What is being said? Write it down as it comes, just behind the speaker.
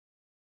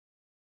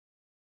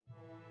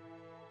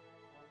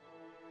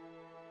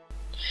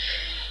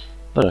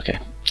But okay.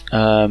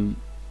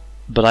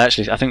 But I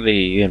think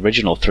the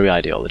original 3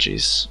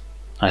 ideologies,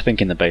 I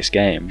think in the base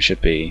game,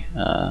 should be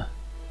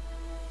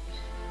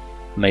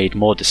made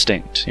more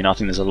distinct. I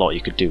think there's a lot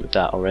you could do with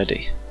that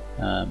already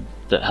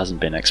that hasn't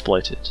been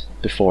exploited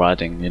before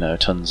adding,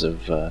 tons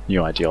of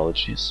new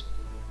ideologies.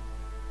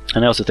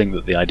 And I also think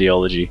that the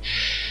ideology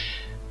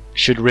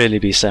should really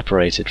be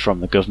separated from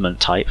the government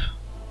type,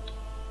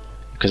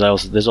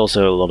 because there's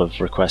also a lot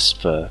of requests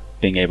for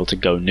being able to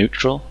go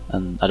neutral,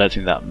 and I don't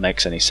think that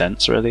makes any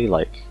sense really.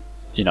 Like,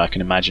 I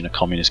can imagine a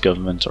communist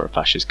government or a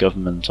fascist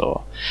government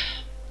or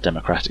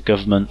democratic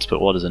government, but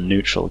what does a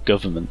neutral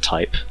government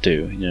type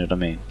do? You know what I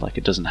mean? Like,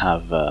 it doesn't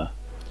have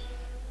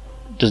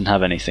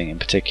anything in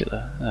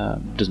particular.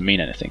 Doesn't mean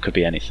anything. Could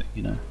be anything,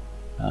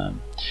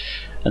 and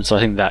so I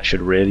think that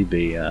should really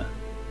be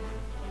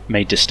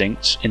made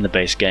distinct in the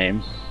base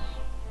game.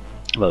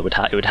 Well,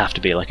 it would have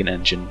to be like an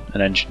engine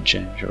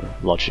change or a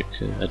logic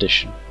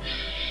addition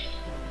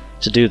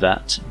to do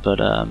that. But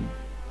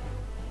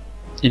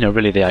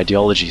really the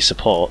ideology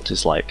support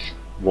is like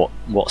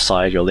what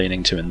side you're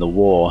leaning to in the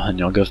war, and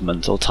your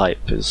governmental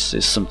type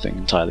is something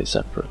entirely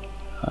separate.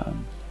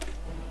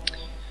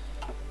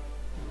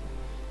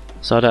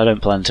 So I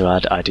don't plan to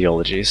add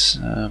ideologies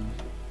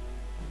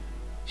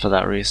for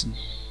that reason.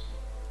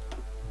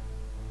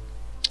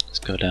 Let's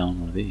go down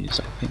one of these,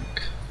 I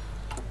think.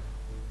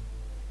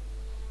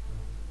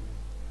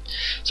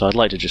 So I'd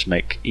like to just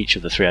make each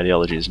of the 3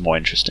 ideologies more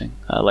interesting.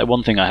 Like,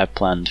 one thing I have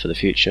planned for the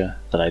future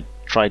that I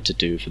tried to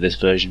do for this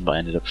version but I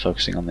ended up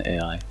focusing on the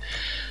AI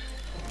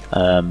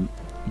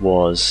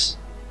was...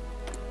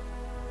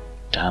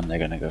 Damn, they're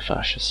gonna go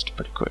fascist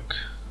pretty quick.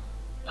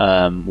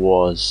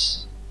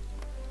 Was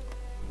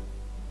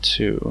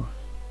to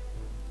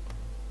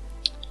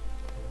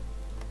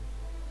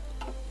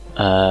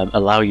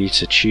allow you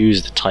to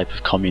choose the type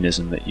of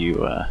communism that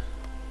you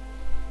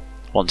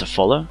want to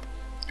follow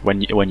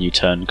when you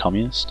turn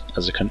communist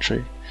as a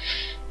country,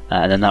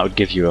 and then that would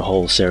give you a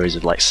whole series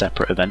of like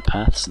separate event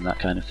paths and that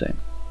kind of thing.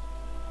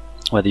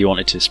 Whether you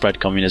wanted to spread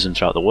communism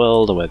throughout the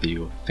world, or whether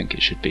you think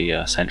it should be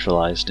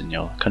centralized in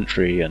your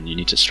country and you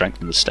need to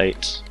strengthen the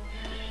state.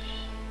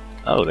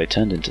 Oh, they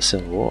turned into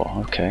civil war.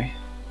 Okay.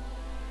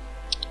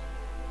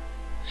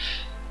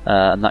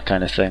 And that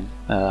kind of thing.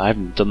 I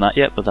haven't done that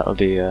yet, but that would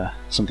be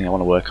something I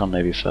want to work on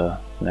maybe for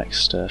the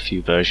next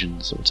few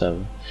versions or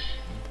whatever.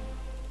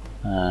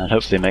 And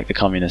hopefully make the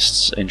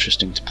communists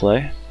interesting to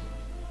play.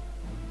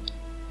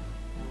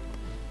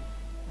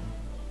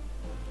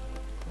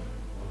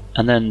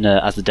 And then,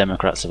 as the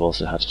Democrats have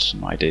also had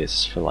some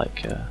ideas for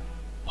like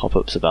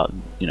pop-ups about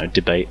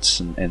debates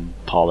in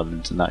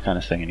Parliament and that kind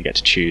of thing, and you get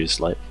to choose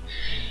like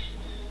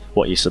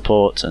what you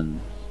support, and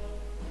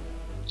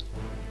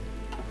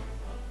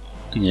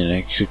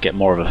you could get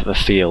more of a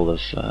feel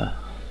of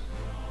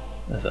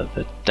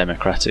a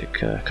democratic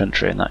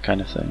country and that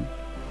kind of thing.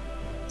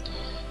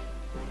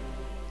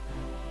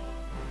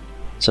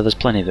 So there's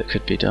plenty that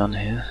could be done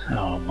here.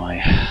 Oh,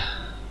 my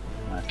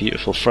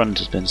beautiful front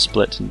has been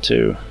split in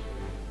 2,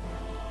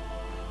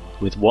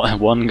 with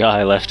one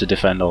guy left to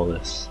defend all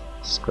this.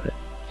 It's great.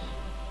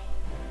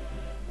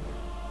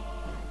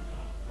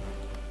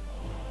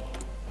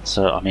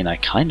 So, I mean, what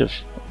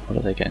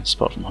are they getting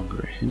support from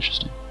Hungary?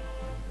 Interesting.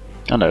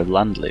 Oh no,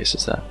 land lease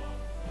is there.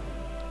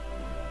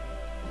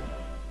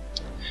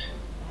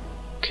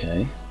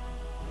 Okay.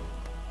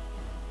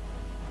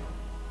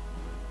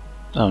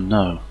 Oh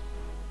no.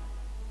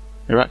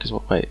 Iraq is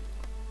what? Wait.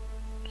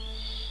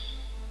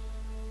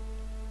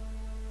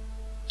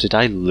 Did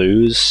I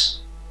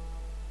lose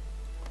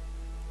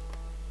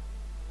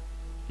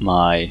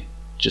my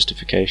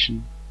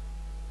justification?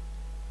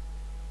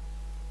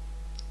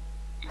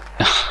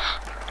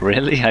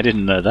 Really? I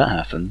didn't know that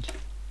happened.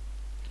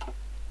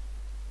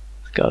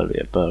 It's gotta be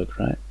a bug,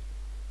 right?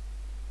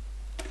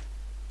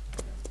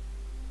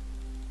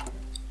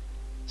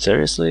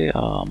 Seriously?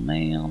 Oh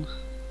man.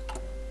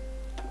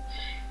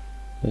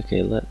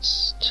 Okay,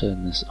 let's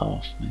turn this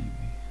off maybe.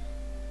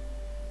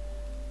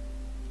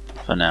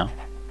 For now.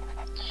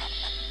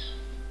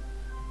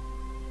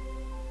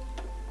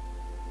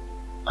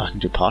 I can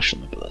do partial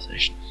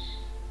mobilization.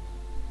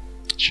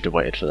 Should have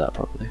waited for that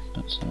probably,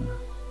 but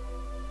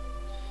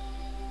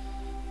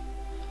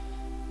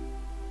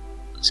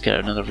let's get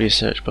another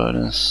research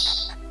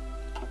bonus.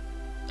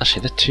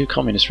 Actually, there are 2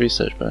 communist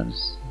research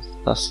bonuses.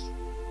 But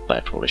I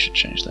probably should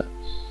change that.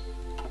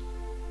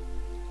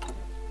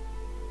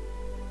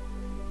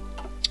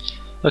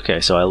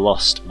 Okay, so I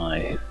lost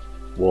my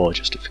war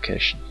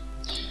justification.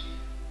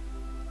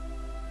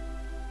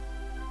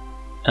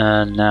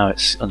 And now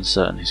it's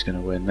uncertain who's going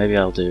to win. Maybe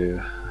I'll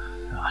do...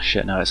 Oh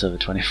shit, now it's over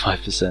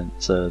 25%,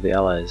 so the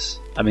Allies...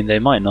 I mean, they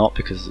might not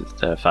because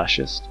they're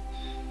fascist.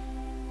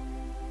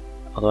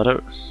 Although I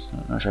don't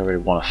know if I really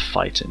want to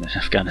fight in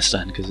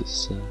Afghanistan because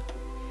it's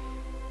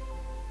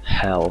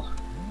hell.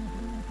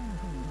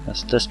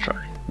 Let's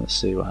try. Let's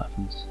see what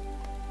happens.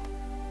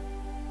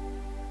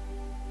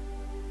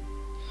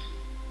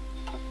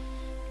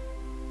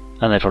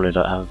 And they probably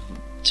don't have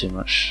too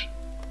much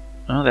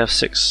Oh, they have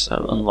 6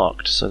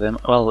 unlocked, so they,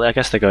 well, I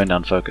guess they're going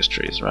down focus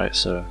trees, right?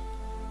 So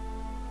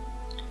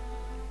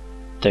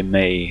they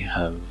may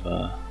have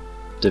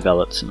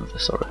developed some of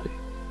this already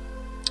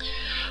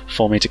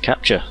for me to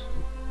capture.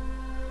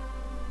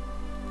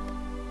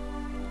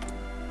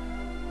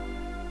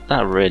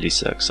 That really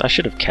sucks. I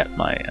should have kept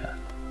my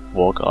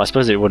war god. I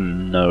suppose it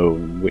wouldn't know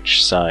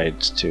which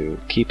side to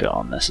keep it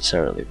on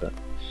necessarily, but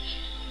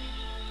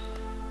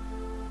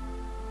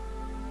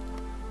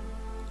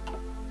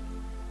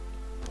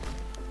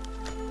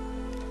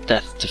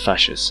death to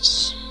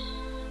fascists.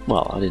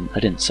 Well, I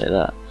didn't say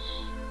that.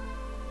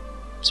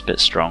 It's a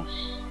bit strong.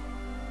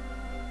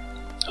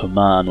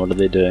 Oman, what are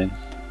they doing?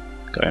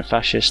 Going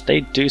fascist?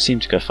 They do seem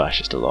to go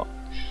fascist a lot.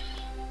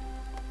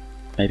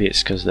 Maybe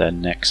it's because they're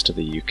next to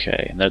the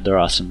UK, and there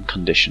are some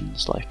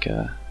conditions, like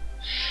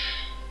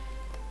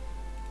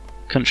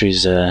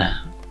countries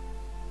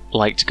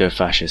like to go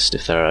fascist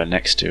if they're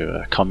next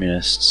to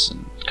communists,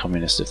 and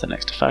communists if they're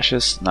next to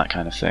fascists, and that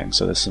kind of thing.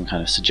 So there's some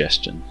kind of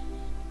suggestion.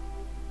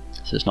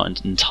 So it's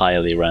not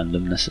entirely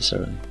random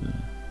necessarily.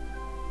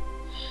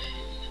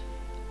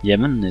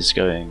 Yemen is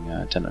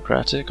going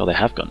democratic, or they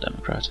have gone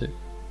democratic.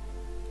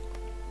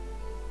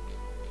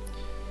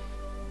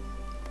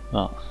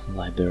 Well,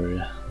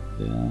 Liberia,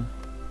 yeah.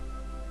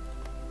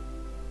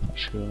 Not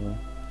sure.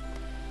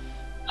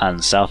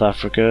 And South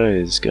Africa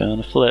is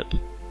going to flip,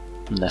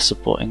 and they're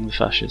supporting the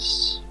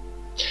fascists.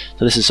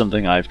 So this is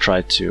something I've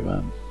tried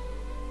to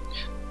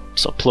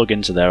sort of plug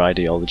into their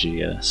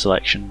ideology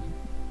selection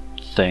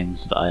thing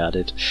that I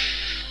added,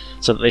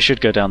 so that they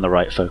should go down the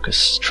right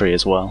focus tree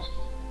as well.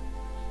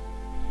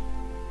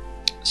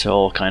 So it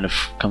all kind of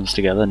comes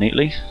together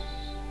neatly.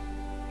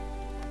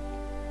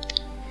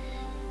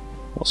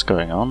 What's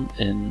going on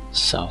in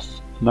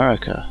South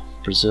America?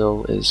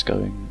 Brazil is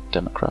going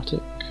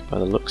democratic by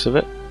the looks of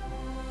it.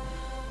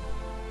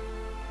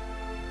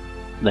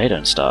 They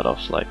don't start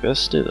off like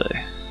this, do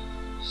they?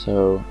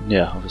 So,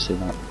 yeah, obviously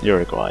not.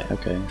 Uruguay,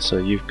 okay, so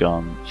you've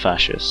gone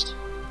fascist.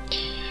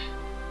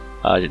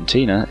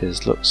 Argentina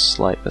looks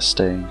like they're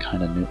staying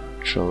kind of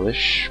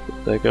neutral-ish,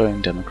 but they're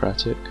going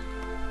democratic.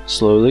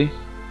 Slowly.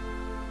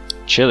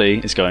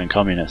 Chile is going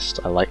communist.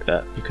 I like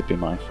that. You could be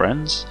my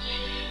friends.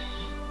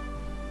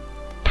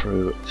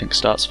 Peru, I think,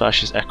 starts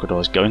fascist. Ecuador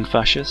is going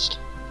fascist.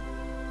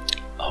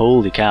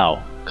 Holy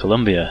cow.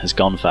 Colombia has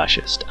gone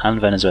fascist.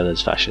 And Venezuela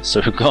is fascist. So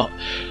we've got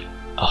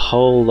a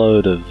whole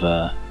load of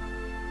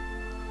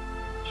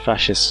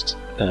fascist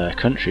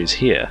countries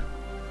here.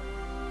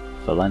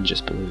 Phalanges,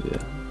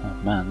 Bolivia. Oh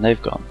man,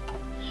 they've gone.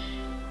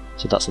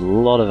 So that's a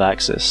lot of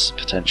Axis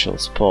potential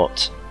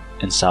support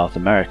in South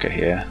America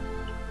here,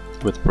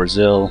 with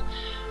Brazil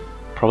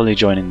probably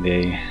joining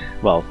the,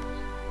 well,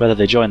 whether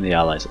they join the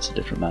Allies, that's a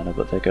different matter,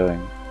 but they're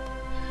going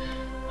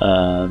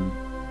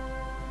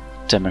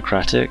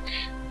democratic.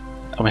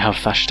 And we have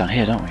fascist down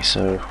here, don't we?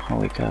 So,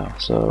 holy cow.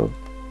 So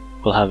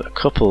we'll have a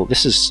couple,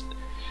 that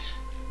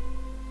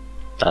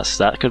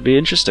could be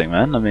interesting,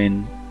 man. I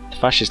mean, the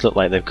fascists look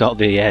like they've got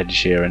the edge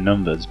here in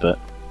numbers, but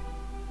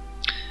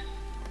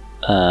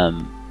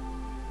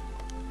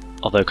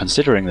although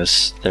considering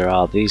this, there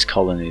are these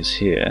colonies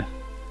here,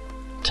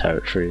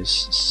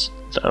 territories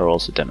that are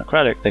also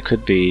democratic. They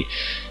could be,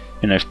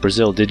 you know, if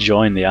Brazil did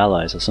join the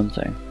Allies or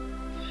something,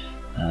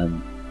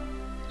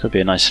 could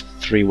be a nice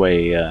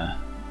three-way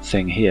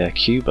thing here.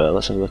 Cuba,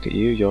 let's have a look at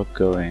you. You're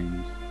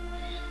going,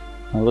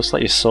 well, it looks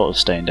like you're sort of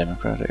staying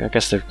democratic. I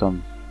guess they've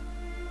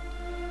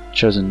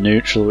chosen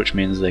neutral, which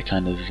means they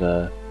kind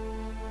of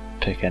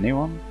pick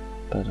anyone,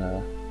 but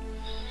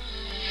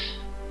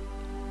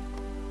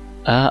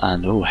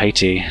and oh,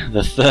 Haiti,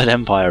 the Third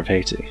Empire of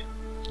Haiti,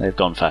 they've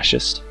gone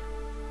fascist.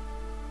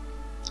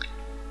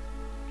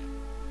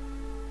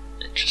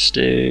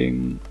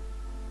 Interesting.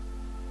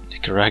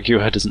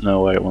 Nicaragua doesn't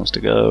know where it wants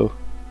to go.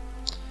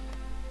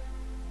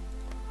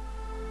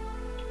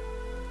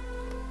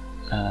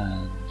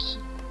 And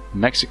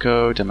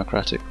Mexico,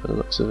 democratic by the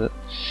looks of it.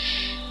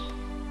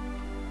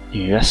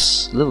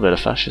 Yes, a little bit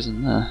of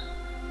fascism there.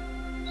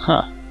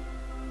 Huh.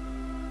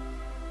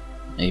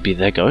 Maybe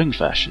they're going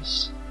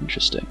fascist.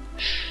 Interesting.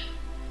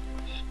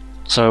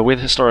 So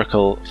with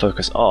historical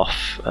focus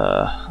off,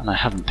 and I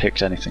haven't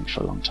picked anything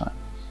for a long time,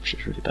 which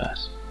is really bad.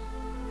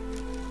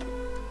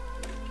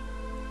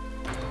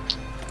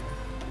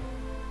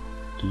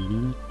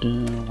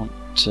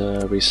 Want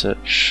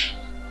research.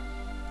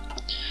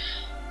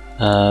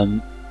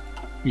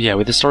 Yeah,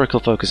 with historical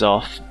focus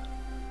off,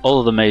 all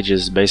of the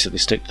majors basically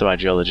stick to their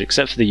ideology,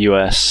 except for the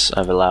US.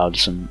 I've allowed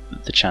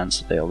the chance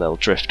that they'll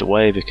drift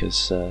away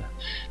because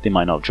they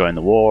might not join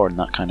the war and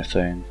that kind of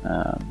thing.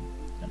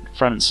 And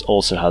France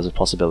also has a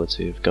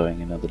possibility of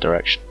going another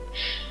direction,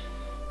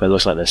 but it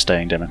looks like they're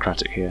staying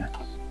democratic here.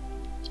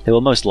 They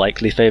will most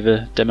likely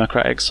favour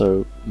democratic,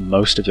 so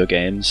most of your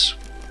games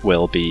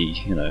will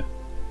be, you know,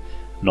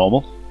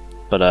 normal.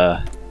 But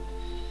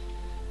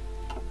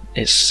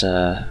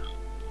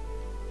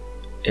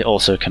it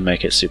also can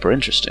make it super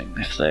interesting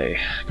if they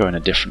go in a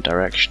different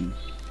direction.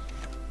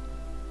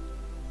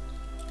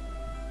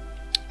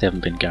 They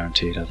haven't been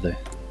guaranteed, have they?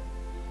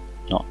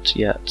 not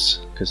yet,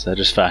 because they're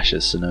just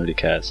fascists, so nobody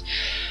cares.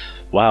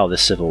 Wow,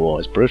 this civil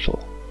war is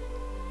brutal.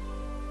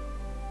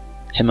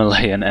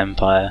 Himalayan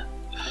Empire.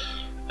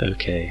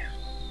 Okay.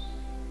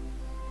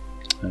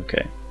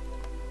 Okay.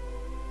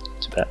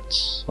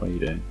 Tibet, what are you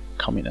doing?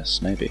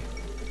 Communists, maybe.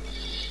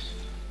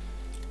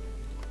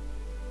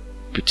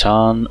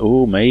 Bhutan,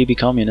 oh, maybe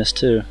communist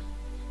too.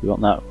 We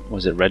want that,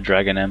 was it Red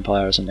Dragon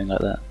Empire or something like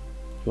that?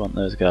 We want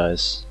those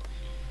guys.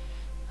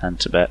 And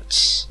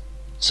Tibet.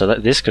 So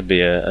that this could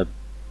be a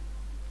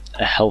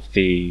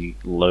healthy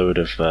load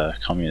of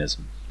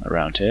communism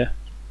around here.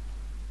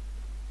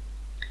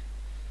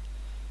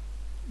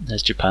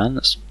 There's Japan,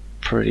 that's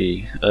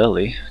pretty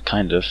early,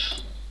 kind of.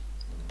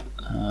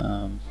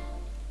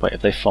 Wait,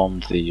 have they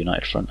formed the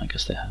United Front? I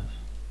guess they have.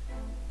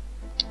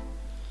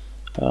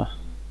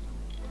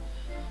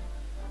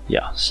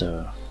 Yeah,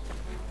 so...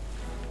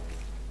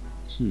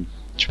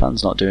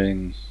 Japan's not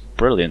doing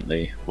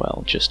brilliantly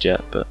well just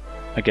yet, but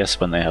I guess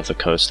when they have the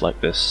coast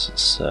like this,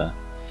 it's,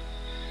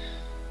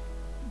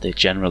 they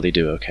generally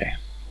do okay.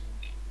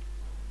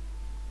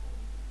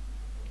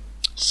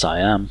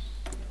 Siam.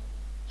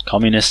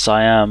 Communist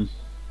Siam.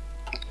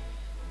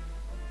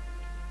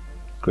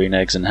 Green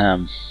eggs and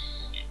ham.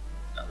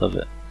 I love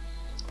it.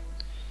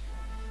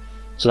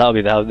 So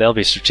they'll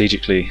be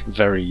strategically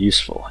very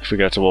useful if we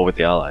go to war with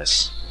the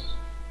Allies.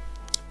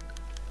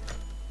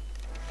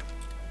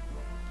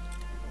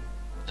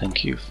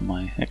 Thank you for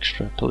my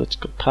extra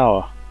political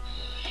power.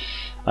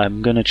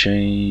 I'm gonna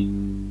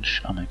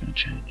change... Am I gonna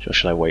change? Or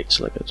should I wait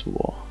till I go to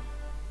war?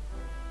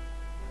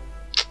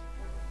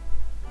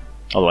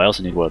 Although I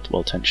also need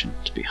world tension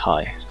to be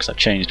high, because I've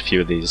changed a few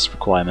of these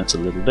requirements a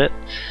little bit.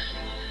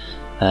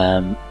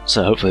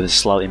 So hopefully there's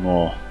slightly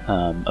more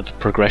of a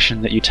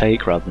progression that you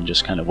take, rather than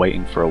just kind of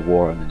waiting for a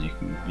war and then you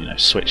can, you know,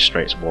 switch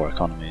straight to war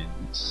economy.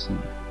 It's a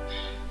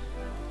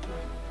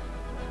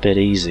bit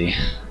easy.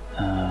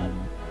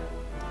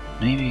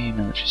 Maybe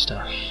military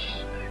stuff.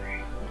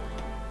 Maybe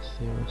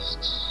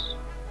theorists.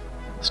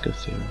 Let's go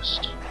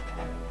theorist.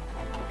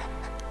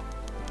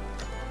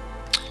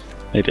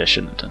 Maybe I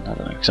shouldn't have done that, I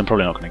don't know, because I'm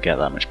probably not going to get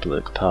that much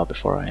political power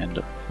before I end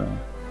up...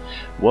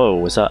 Whoa,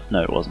 was that...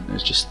 No, it wasn't, it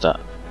was just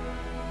that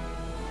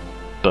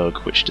bug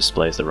which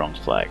displays the wrong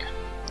flag.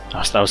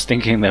 I was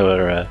thinking there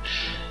were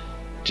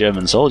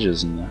German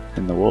soldiers in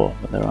the war,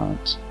 but there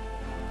aren't.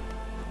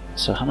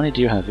 So how many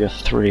do you have? You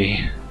have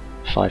 3,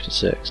 5 to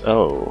 6.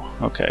 Oh,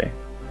 okay.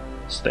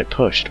 So they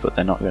pushed, but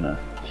they're not going to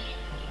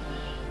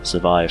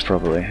survive,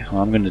 probably.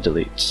 Well, I'm going to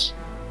delete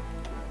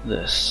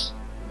this,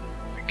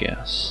 I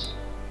guess.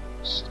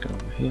 Let's go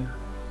over here.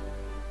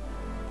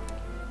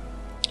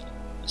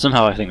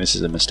 Somehow I think this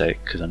is a mistake,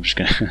 because I'm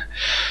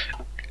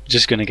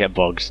just gonna get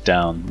bogged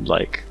down.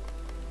 Like,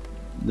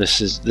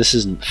 this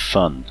isn't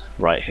fun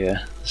right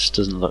here. This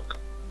doesn't look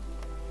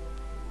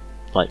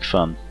like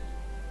fun.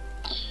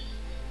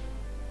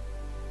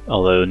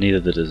 Although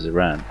neither does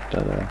Iran,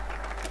 but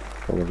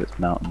all of its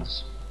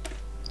mountains.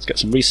 Let's get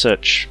some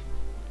research.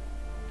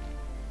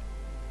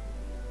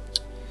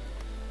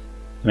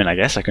 I mean, I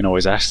guess I can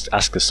always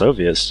ask the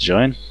Soviets to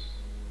join.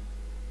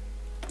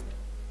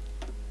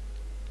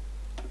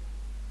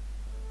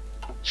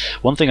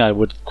 One thing I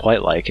would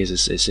quite like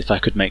is if I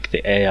could make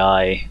the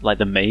AI, like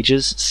the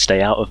mages,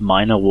 stay out of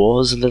minor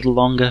wars a little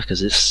longer,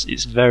 because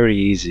it's very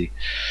easy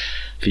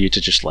for you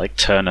to just like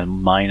turn a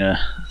minor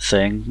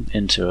thing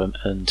into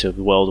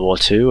World War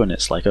II, and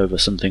it's like over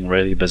something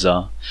really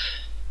bizarre.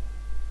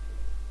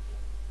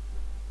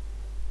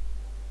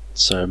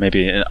 So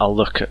maybe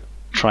I'll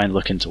try and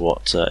look into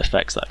what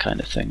affects that kind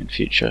of thing in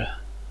future.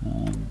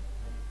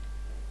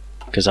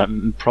 Because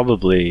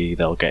probably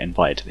they'll get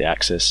invited to the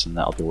Axis, and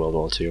that'll be World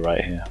War II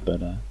right here,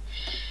 but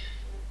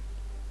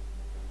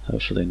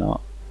hopefully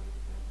not.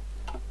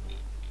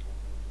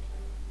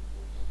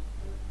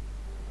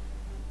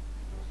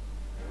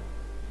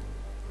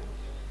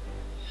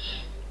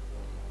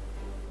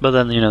 But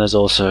then, you know, there's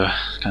also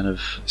kind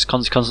of, it's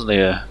constantly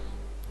a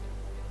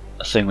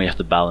thing we have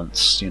to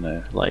balance, you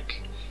know,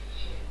 like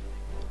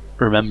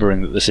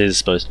remembering that this is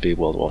supposed to be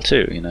World War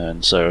II, you know,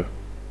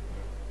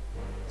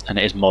 and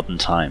it is modern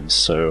times,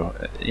 so,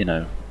 you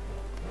know,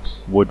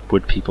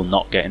 would people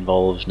not get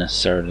involved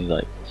necessarily?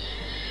 Like,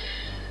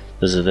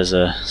 there's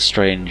a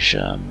strange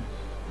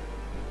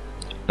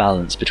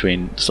balance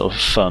between sort of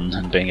fun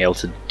and being able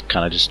to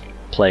kind of just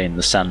play in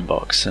the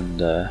sandbox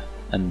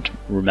and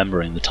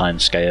remembering the time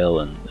scale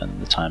and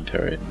the time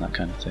period and that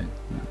kind of thing.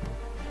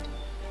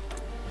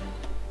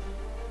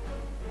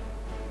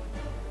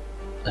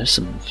 There's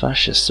some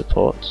fascist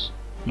support,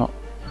 not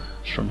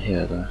from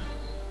here though.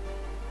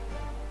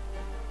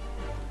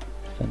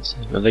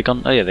 Have they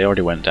gone? Oh yeah, they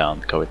already went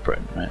down. Go with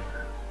Britain, right?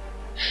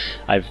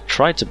 I've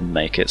tried to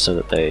make it so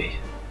that they...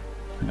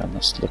 Hang on,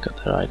 let's look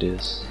at their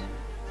ideas.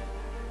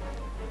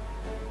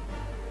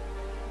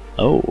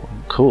 Oh,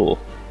 cool.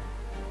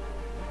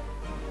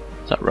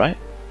 Is that right?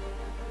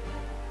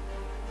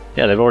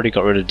 Yeah, they've already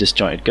got rid of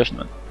disjointed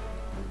government.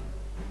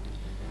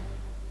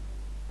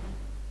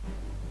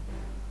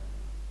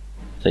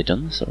 Have they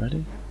done this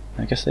already?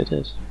 I guess they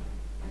did.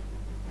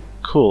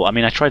 cool. I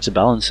mean, I tried to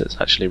balance it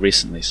actually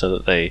recently so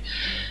that they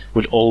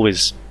would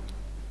always,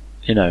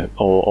 you know,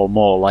 or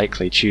more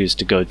likely choose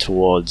to go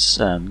towards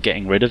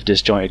getting rid of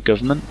disjointed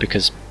government,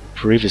 because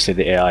previously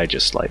the AI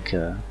just like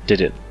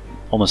did it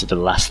almost at the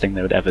last thing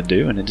they would ever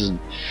do, and that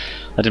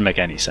didn't make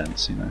any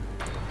sense, you know.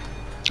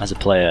 As a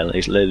player,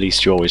 at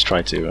least you always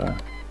try to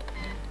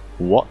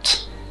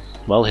what?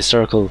 Well,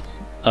 historical.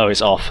 Oh,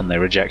 it's off, and they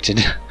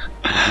rejected.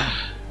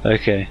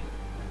 Okay.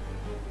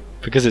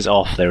 Because it's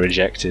off, they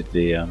rejected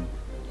the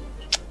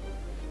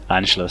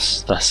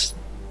Anschluss.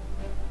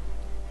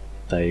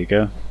 There you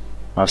go.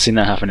 I've seen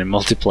that happen in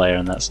multiplayer,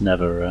 and that's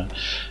never.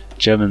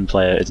 German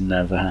player is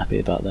never happy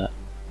about that.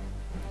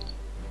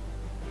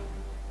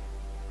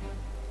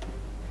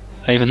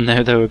 Even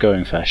though they were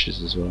going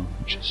fascist as well,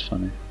 which is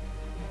funny.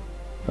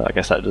 But I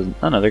guess that doesn't.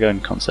 Oh no, they're going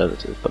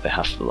conservative, but they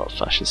have a lot of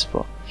fascist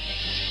support.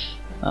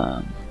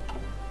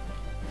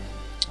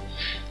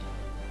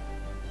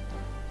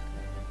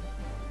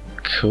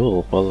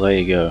 Cool. Well, there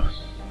you go.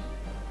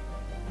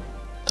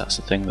 That's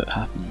the thing that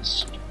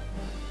happens.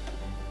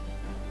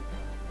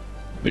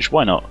 Which,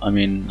 why not? I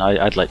mean,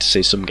 I'd like to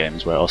see some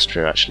games where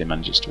Austria actually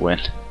manages to win,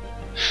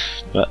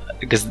 but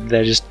because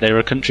they're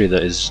a country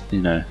that is,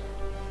 you know,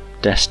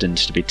 destined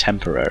to be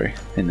temporary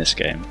in this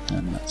game,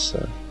 and that's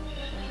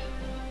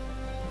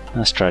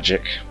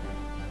tragic.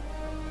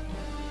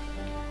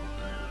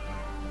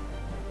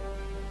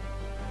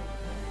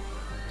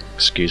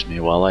 Excuse me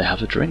while I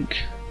have a drink.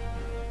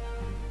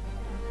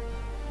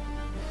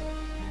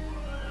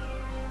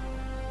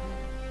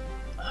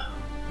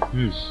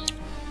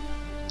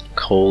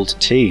 Cold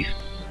tea.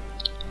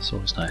 It's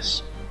always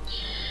nice.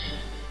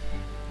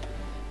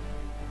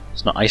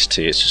 It's not iced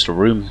tea, it's just a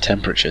room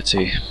temperature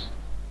tea.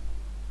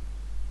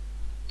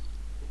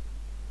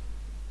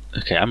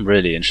 Okay, I'm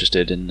really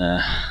interested in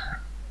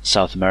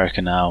South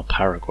America now.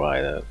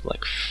 Paraguay, they're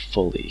like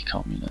fully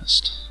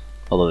communist.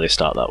 Although they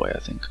start that way, I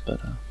think.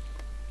 But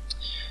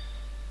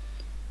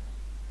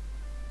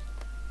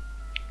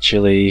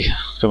Chile,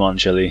 come on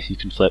Chile, you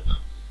can flip.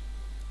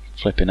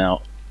 Flipping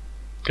out.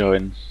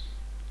 Going.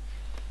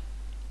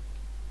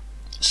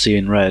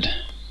 Seeing red.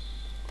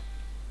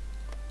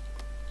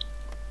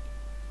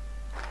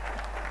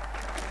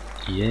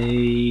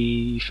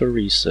 Yay for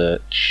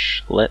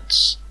research.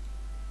 Let's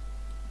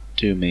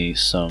do me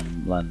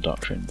some land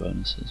doctrine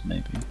bonuses,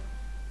 maybe.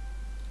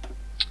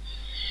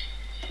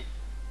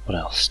 What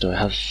else? Do I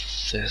have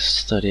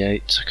this?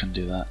 38, I can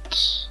do that.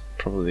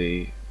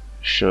 Probably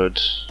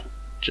should.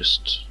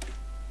 Just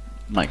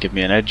might give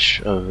me an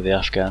edge over the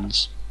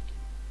Afghans.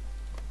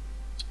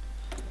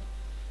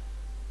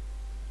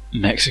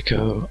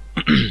 Mexico.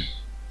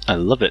 I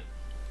love it.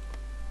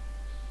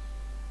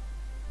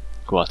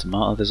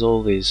 Guatemala, there's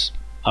all these.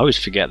 I always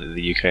forget that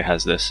the UK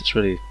has this, it's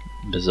really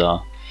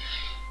bizarre.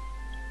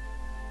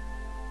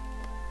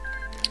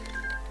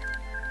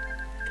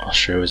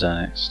 Austria was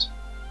annexed.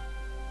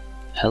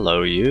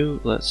 Hello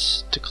you,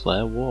 let's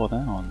declare war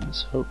now, and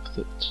let's hope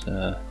that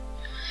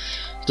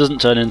it doesn't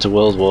turn into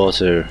World War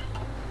II.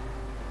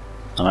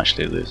 I'm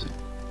actually losing.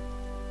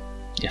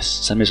 Yes,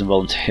 send me some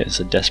volunteers,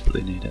 I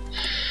desperately need it.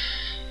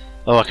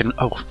 Oh, I can.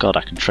 Oh god,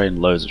 I can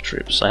train loads of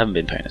troops. I haven't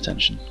been paying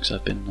attention because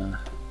I've been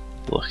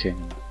looking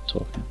and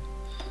talking.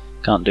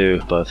 Can't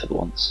do both at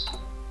once.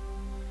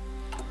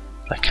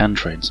 But I can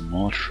train some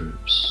more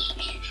troops.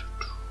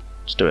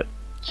 Let's do it.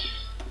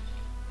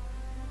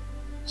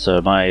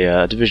 So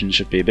my division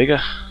should be bigger,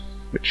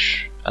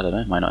 which I don't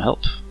know, might not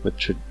help with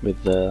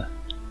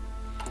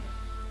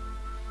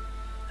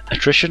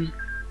attrition.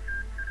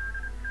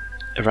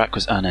 Iraq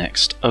was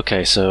annexed.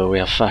 Okay, so we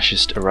have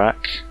fascist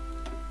Iraq.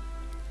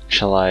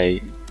 Shall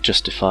I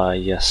justify?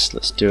 Yes,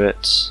 let's do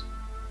it.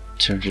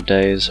 200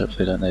 days.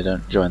 Hopefully they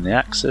don't join the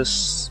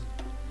Axis.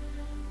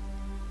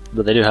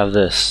 But they do have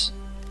this,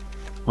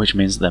 which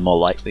means they're more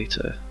likely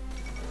to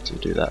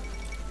do that.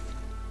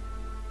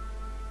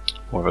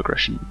 War of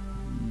aggression.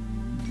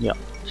 Yeah.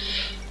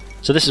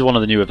 So this is one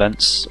of the new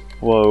events.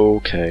 Whoa,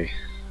 okay.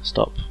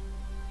 Stop.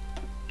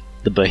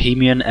 The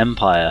Bohemian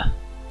Empire.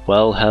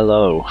 Well,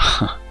 hello.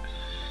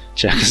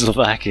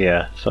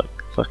 Czechoslovakia.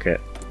 Fuck it.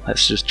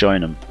 Let's just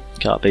join them.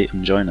 Can't beat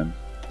them, join them.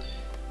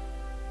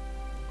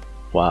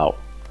 Wow.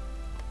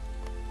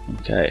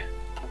 Okay.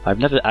 I've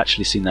never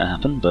actually seen that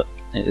happen, but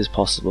it is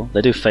possible. They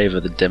do favour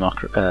the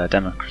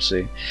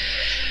democracy.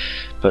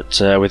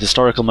 But with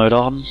historical mode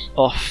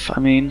off, I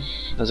mean,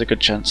 there's a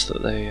good chance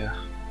that they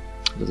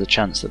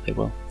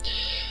will.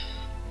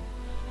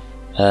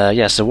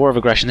 Yeah, so War of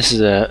Aggression, this is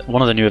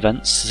one of the new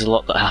events. There's a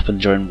lot that happen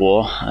during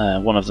war.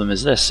 One of them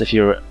is this: if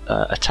you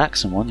attack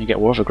someone, you get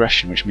War of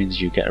Aggression, which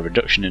means you get a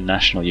reduction in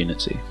national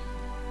unity.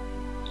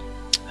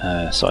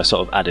 So I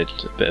sort of added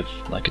a bit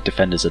of like a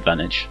defender's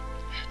advantage.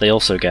 They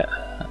also get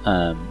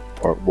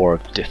or War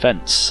of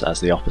Defense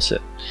as the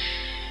opposite.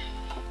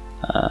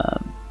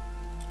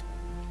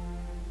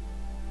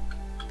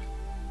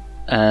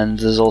 And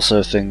there's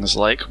also things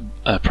like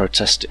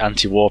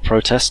anti-war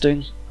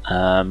protesting,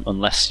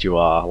 unless you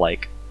are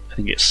like, I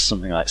think it's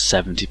something like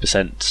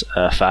 70%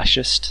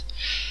 fascist,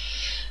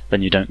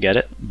 then you don't get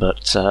it.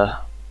 But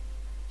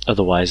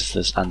otherwise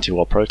there's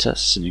anti-war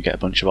protests, and you get a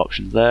bunch of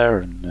options there,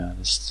 and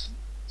there's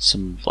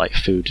some like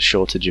food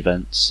shortage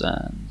events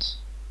and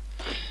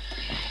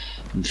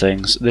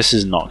things. This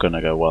is not going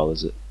to go well,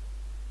 is it?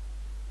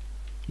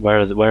 Where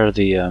are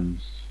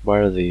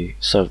the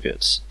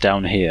Soviets?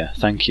 Down here.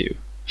 Thank you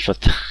for.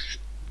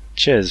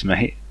 Cheers,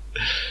 mate.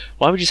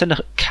 Why would you send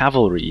a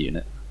cavalry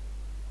unit?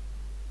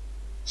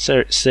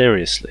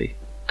 Seriously,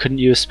 couldn't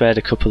you have spared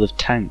a couple of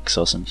tanks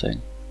or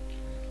something?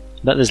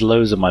 I bet there's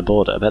loads on my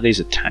border. I bet these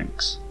are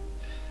tanks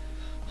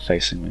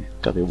facing me.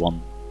 Gotta be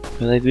one.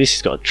 Well, at least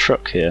he's got a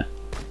truck here.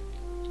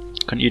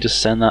 Couldn't you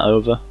just send that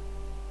over?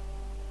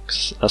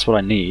 'Cause that's what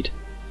I need.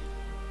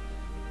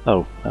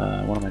 Oh,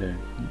 what am I doing?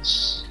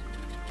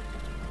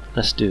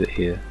 Let's do it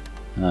here.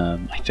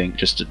 I think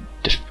just to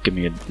give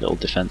me a little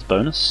defense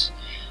bonus.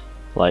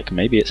 Like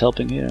maybe it's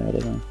helping here. I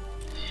don't know.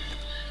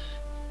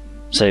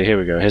 So here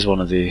we go. Here's one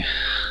of the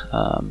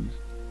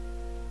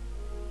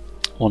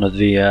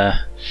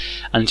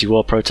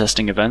anti-war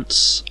protesting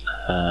events.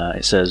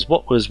 It says,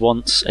 "What was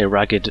once a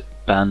ragged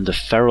band of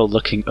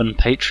feral-looking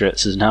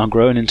unpatriots has now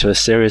grown into a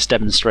serious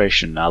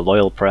demonstration. Our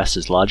loyal press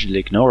is largely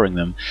ignoring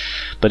them,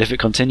 but if it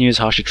continues,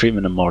 harsher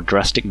treatment and more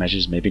drastic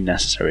measures may be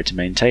necessary to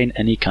maintain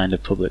any kind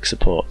of public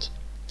support."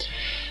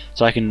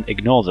 So I can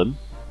ignore them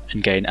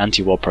and gain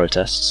anti-war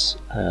protests,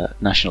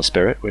 national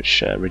spirit,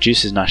 which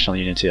reduces national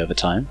unity over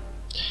time.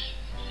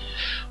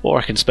 Or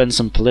I can spend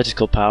some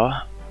political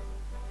power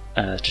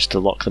just to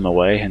lock them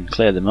away and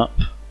clear them up.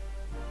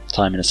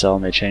 Time in a cell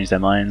may change their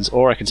minds.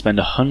 Or I can spend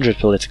 100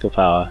 political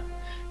power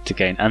to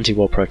gain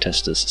anti-war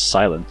protesters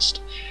silenced,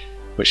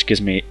 which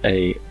gives me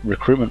a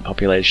recruitment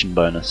population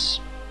bonus.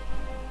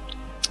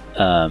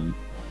 Because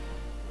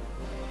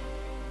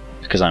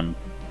I'm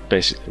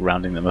basically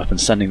rounding them up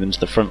and sending them to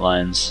the front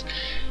lines.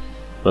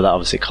 But that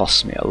obviously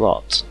costs me a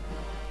lot.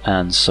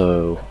 And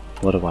so,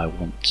 what do I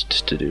want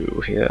to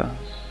do here?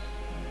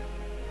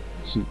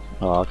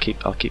 Well, I'll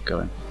keep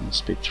going on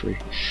speed 3.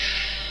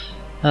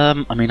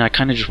 I mean, I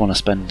kind of just want to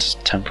spend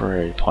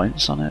temporary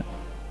points on it,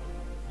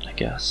 I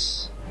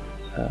guess.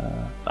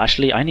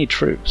 Actually, I need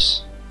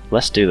troops.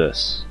 Let's do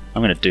this.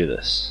 I'm going to do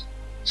this.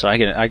 So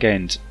I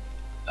gained.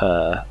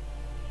 What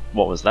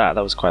was that?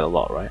 That was quite a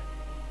lot, right?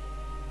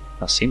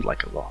 That seemed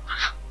like a lot.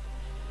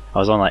 I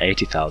was on like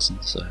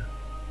 80,000, so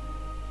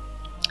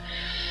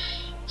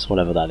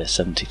whatever that is,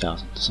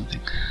 70,000 or something.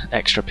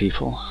 Extra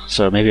people.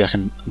 So maybe I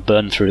can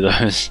burn through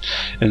those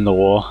in the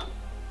war.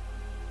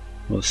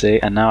 We'll see.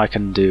 And now I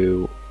can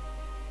do.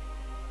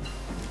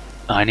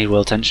 I need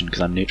world tension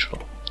because I'm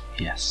neutral.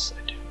 Yes,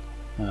 I do.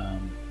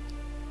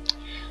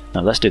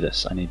 No, let's do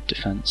this. I need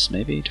defense.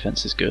 Maybe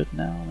defense is good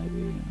now.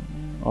 Maybe.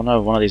 Oh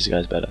no, one of these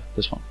guys better.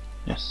 This one.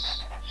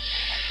 Yes.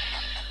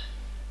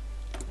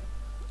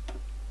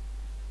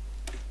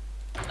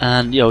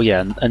 And oh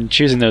yeah, and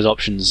choosing those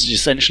options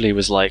essentially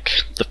was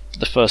like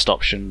the first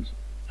option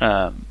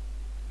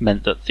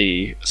meant that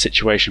the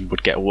situation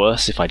would get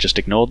worse if I just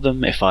ignored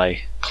them. If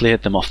I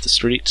cleared them off the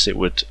streets, it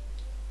would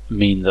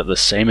mean that the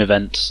same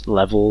event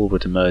level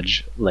would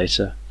emerge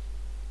later.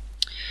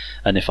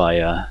 And if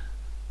I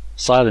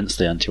silence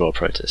the anti-war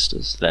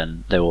protesters,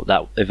 then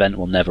that event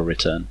will never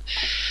return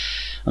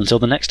until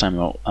the next time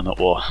I'm at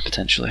war,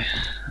 potentially.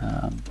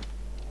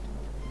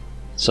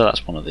 So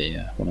that's one of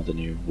the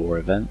new war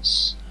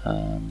events.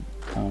 Oh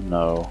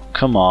no!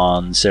 Come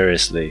on,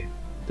 seriously,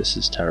 this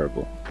is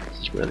terrible.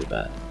 This is really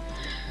bad.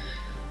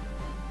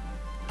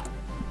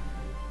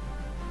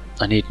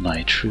 I need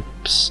my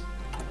troops.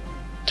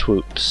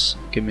 Twoops.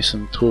 Give me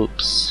some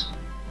twoops.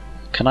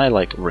 Can I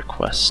like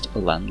request a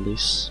land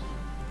lease?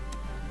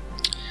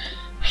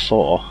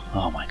 4?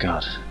 Oh my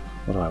god.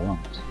 What do I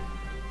want?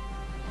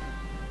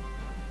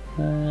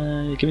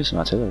 Give me some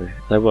artillery.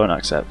 They won't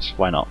accept.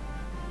 Why not?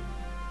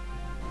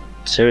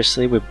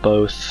 Seriously, we're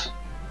both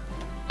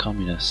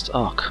communist.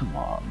 Oh, come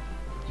on.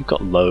 You've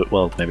got load.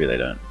 Well, maybe they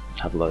don't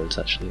have loads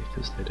actually,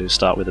 because they do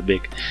start with a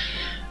big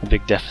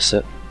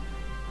deficit.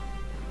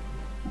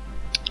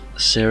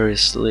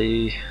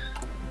 Seriously,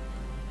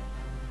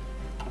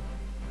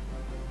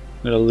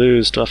 I'm gonna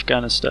lose to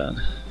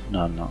Afghanistan.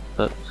 No, I'm not.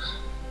 But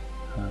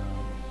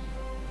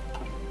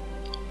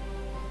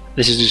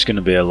this is just going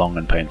to be a long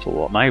and painful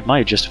war.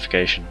 My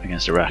justification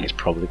against Iraq is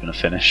probably going to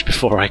finish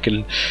before I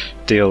can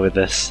deal with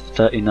this.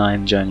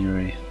 39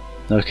 January.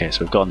 Okay,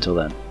 so we've got until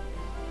then.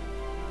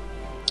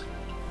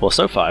 Well,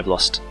 so far I've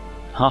lost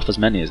half as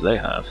many as they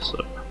have,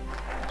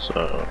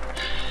 so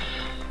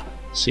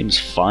seems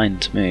fine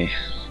to me.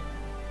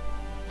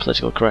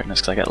 Political correctness,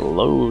 because I get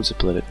loads of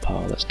political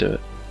power. Let's do it.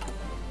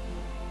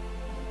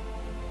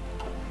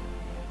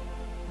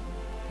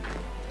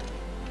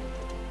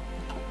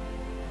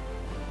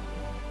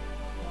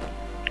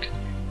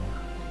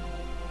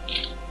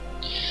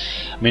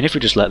 I mean, if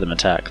we just let them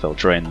attack, they'll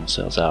drain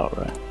themselves out,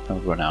 right? They'll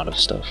run out of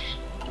stuff,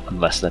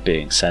 unless they're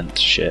being sent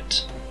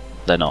shit.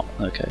 They're not.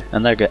 Okay,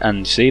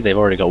 and see, they've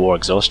already got war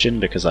exhaustion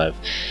because I've,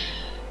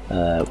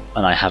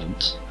 and I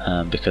haven't,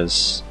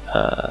 because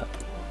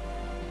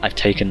I've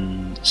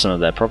taken some of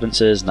their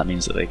provinces, and that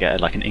means that they get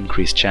like an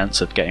increased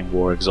chance of getting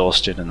war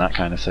exhaustion and that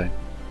kind of thing.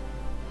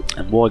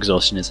 And war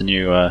exhaustion is a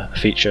new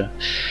feature,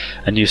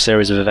 a new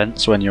series of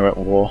events when you're at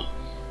war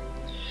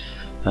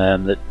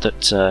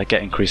that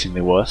get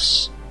increasingly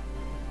worse.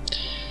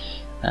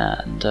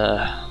 And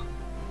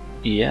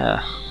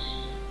yeah,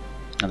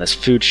 and there's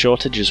food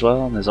shortage as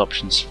well, and there's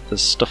options,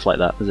 there's stuff like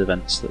that, there's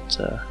events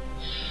that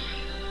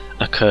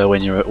occur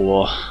when you're at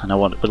war, and I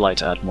would like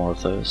to add more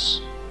of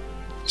those.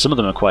 Some of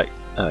them are quite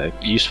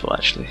useful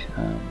actually,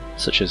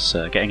 such as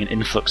getting an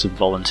influx of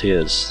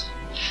volunteers,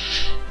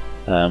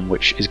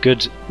 which is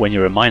good when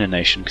you're a minor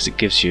nation because it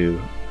gives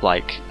you,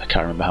 like, I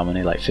can't remember how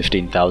many, like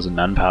 15,000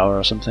 manpower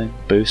or something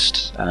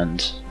boost,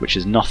 and which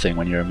is nothing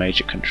when you're a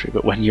major country.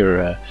 But when you're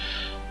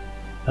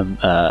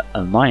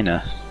a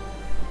minor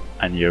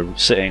and you're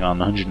sitting on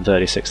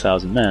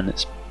 136,000 men,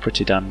 it's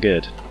pretty damn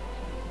good.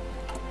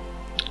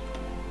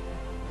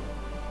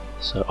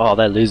 So, oh,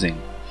 they're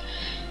losing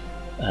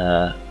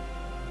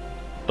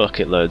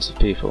bucket loads of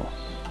people.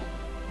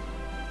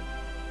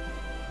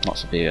 Not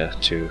to be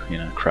too,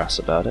 crass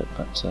about it,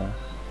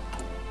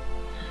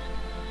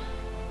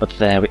 but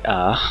there we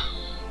are.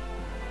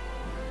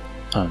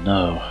 Oh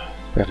no,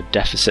 we have a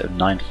deficit of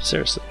 9.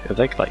 Seriously, have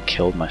they like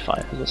killed my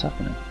fighters? What's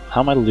happening?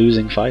 How am I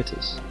losing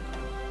fighters?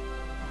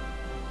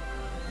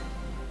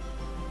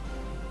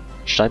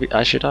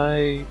 Should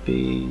I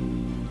be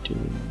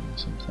doing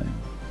something?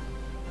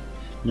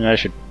 Maybe I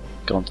should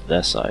go onto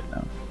their side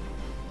now.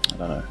 I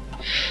don't know.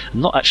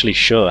 I'm not actually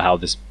sure how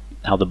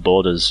the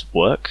borders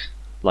work.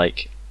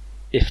 Like,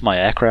 if my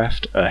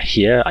aircraft are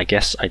here, I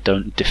guess I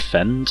don't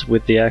defend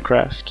with the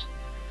aircraft,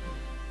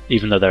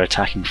 even though they're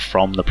attacking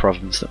from the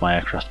province that my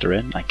aircraft are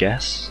in, I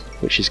guess,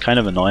 which is kind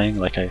of annoying.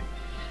 Like, it'd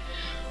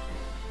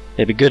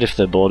be good if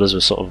the borders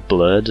were sort of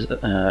blurred,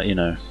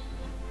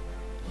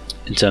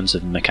 in terms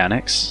of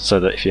mechanics, so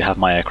that if you have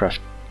my aircraft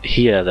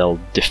here, they'll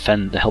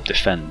help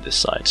defend this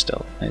side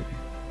still, maybe.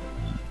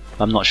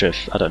 I'm not sure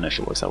I don't know if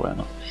it works that way or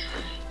not.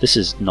 This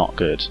is not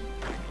good.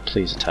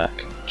 Please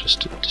attack,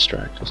 just to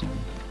distract or something.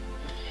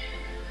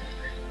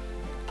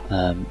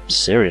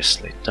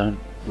 Seriously, don't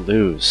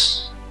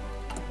lose.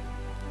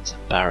 It's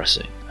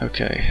embarrassing.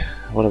 Okay,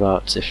 what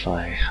about if how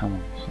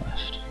long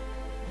left?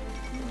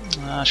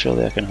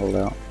 Surely I can hold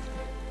out.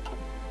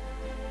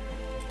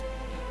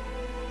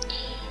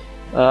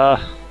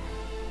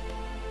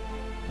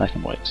 I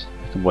can wait.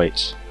 I can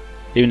wait.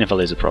 Even if I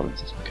lose the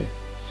provinces, okay.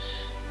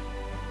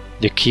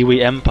 The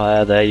Kiwi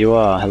Empire, there you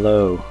are.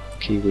 Hello,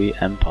 Kiwi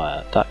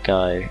Empire. That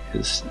guy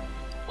is...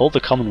 All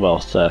the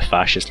Commonwealth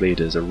fascist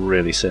leaders are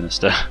really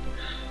sinister.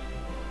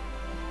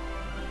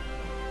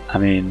 I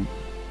mean,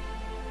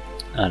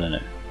 I don't know.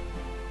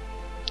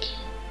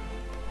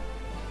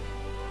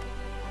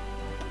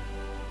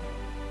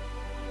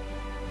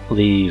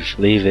 Leave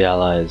the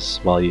Allies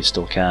while you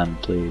still can,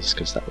 please,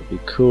 because that would be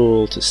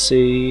cool to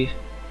see.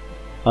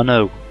 Oh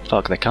no,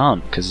 fuck, they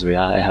can't, because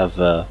I have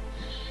the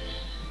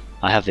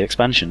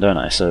expansion, don't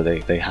I? So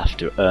they have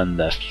to earn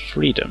their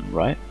freedom,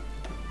 right?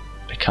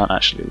 They can't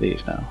actually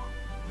leave now.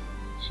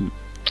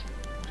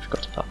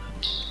 Forgot about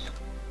that.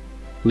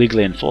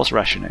 Legally enforced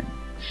rationing.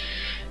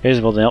 Here's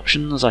all the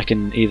options. I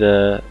can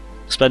either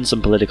spend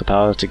some political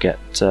power to get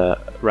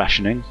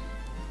rationing,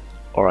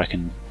 or I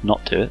can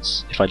not do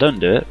it. If I don't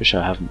do it, which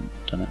I haven't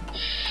done it,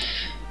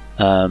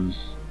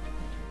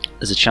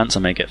 there's a chance I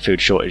may get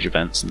food shortage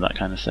events and that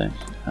kind of thing.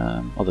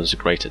 Or there's a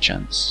greater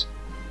chance.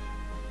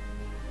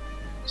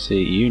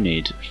 See, you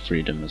need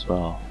freedom as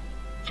well.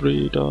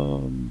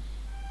 Freedom!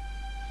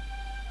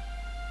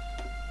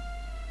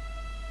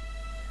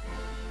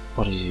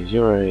 What are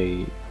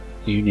you?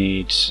 You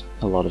need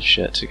a lot of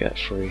shit to get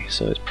free,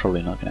 so it's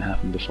probably not going to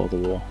happen before the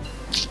war.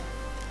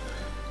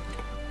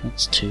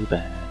 That's too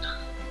bad.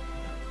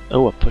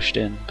 Oh, I pushed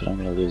in, but I'm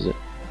going to lose it.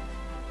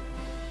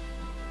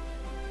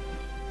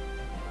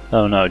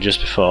 Oh no,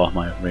 just before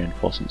my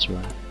reinforcements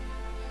arrive.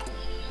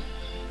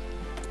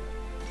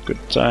 Good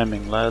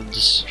timing,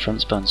 lads.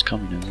 Transpan's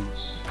communism.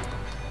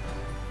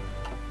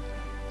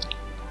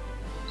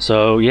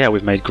 So yeah,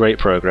 we've made great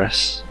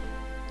progress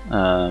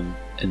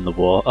in the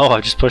war. Oh,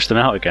 I just pushed them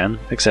out again,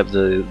 except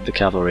the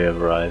cavalry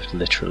have arrived,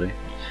 literally.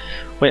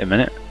 Wait a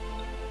minute.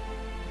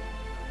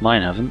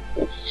 Mine haven't.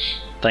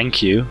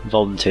 Thank you,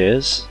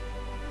 volunteers.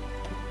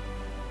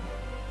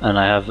 And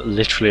I have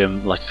literally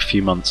like a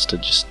few months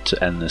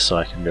to end this so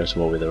I can go to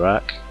war with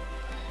Iraq.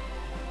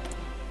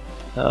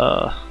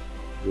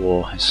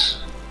 War is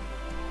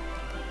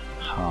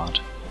hard.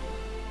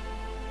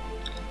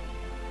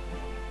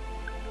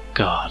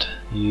 God,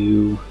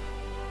 you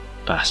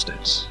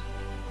bastards.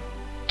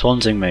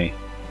 Taunting me.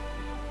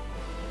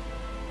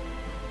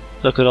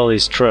 Look at all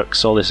these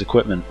trucks, all this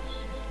equipment,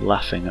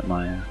 laughing at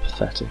my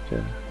pathetic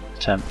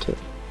attempt at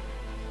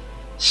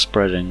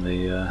spreading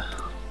the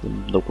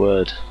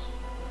word.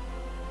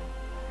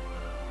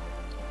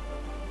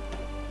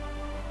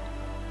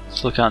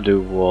 Still can't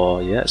do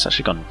war yet. It's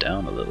actually gone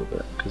down a little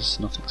bit because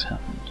nothing's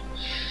happened.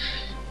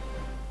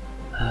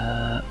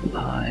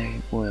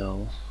 I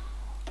will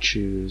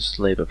choose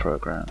labour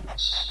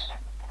programs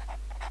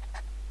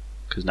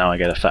because now I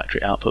get a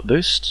factory output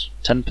boost.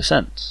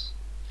 10%.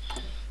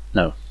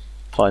 No,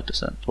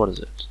 5%. What is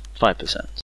it? 5%.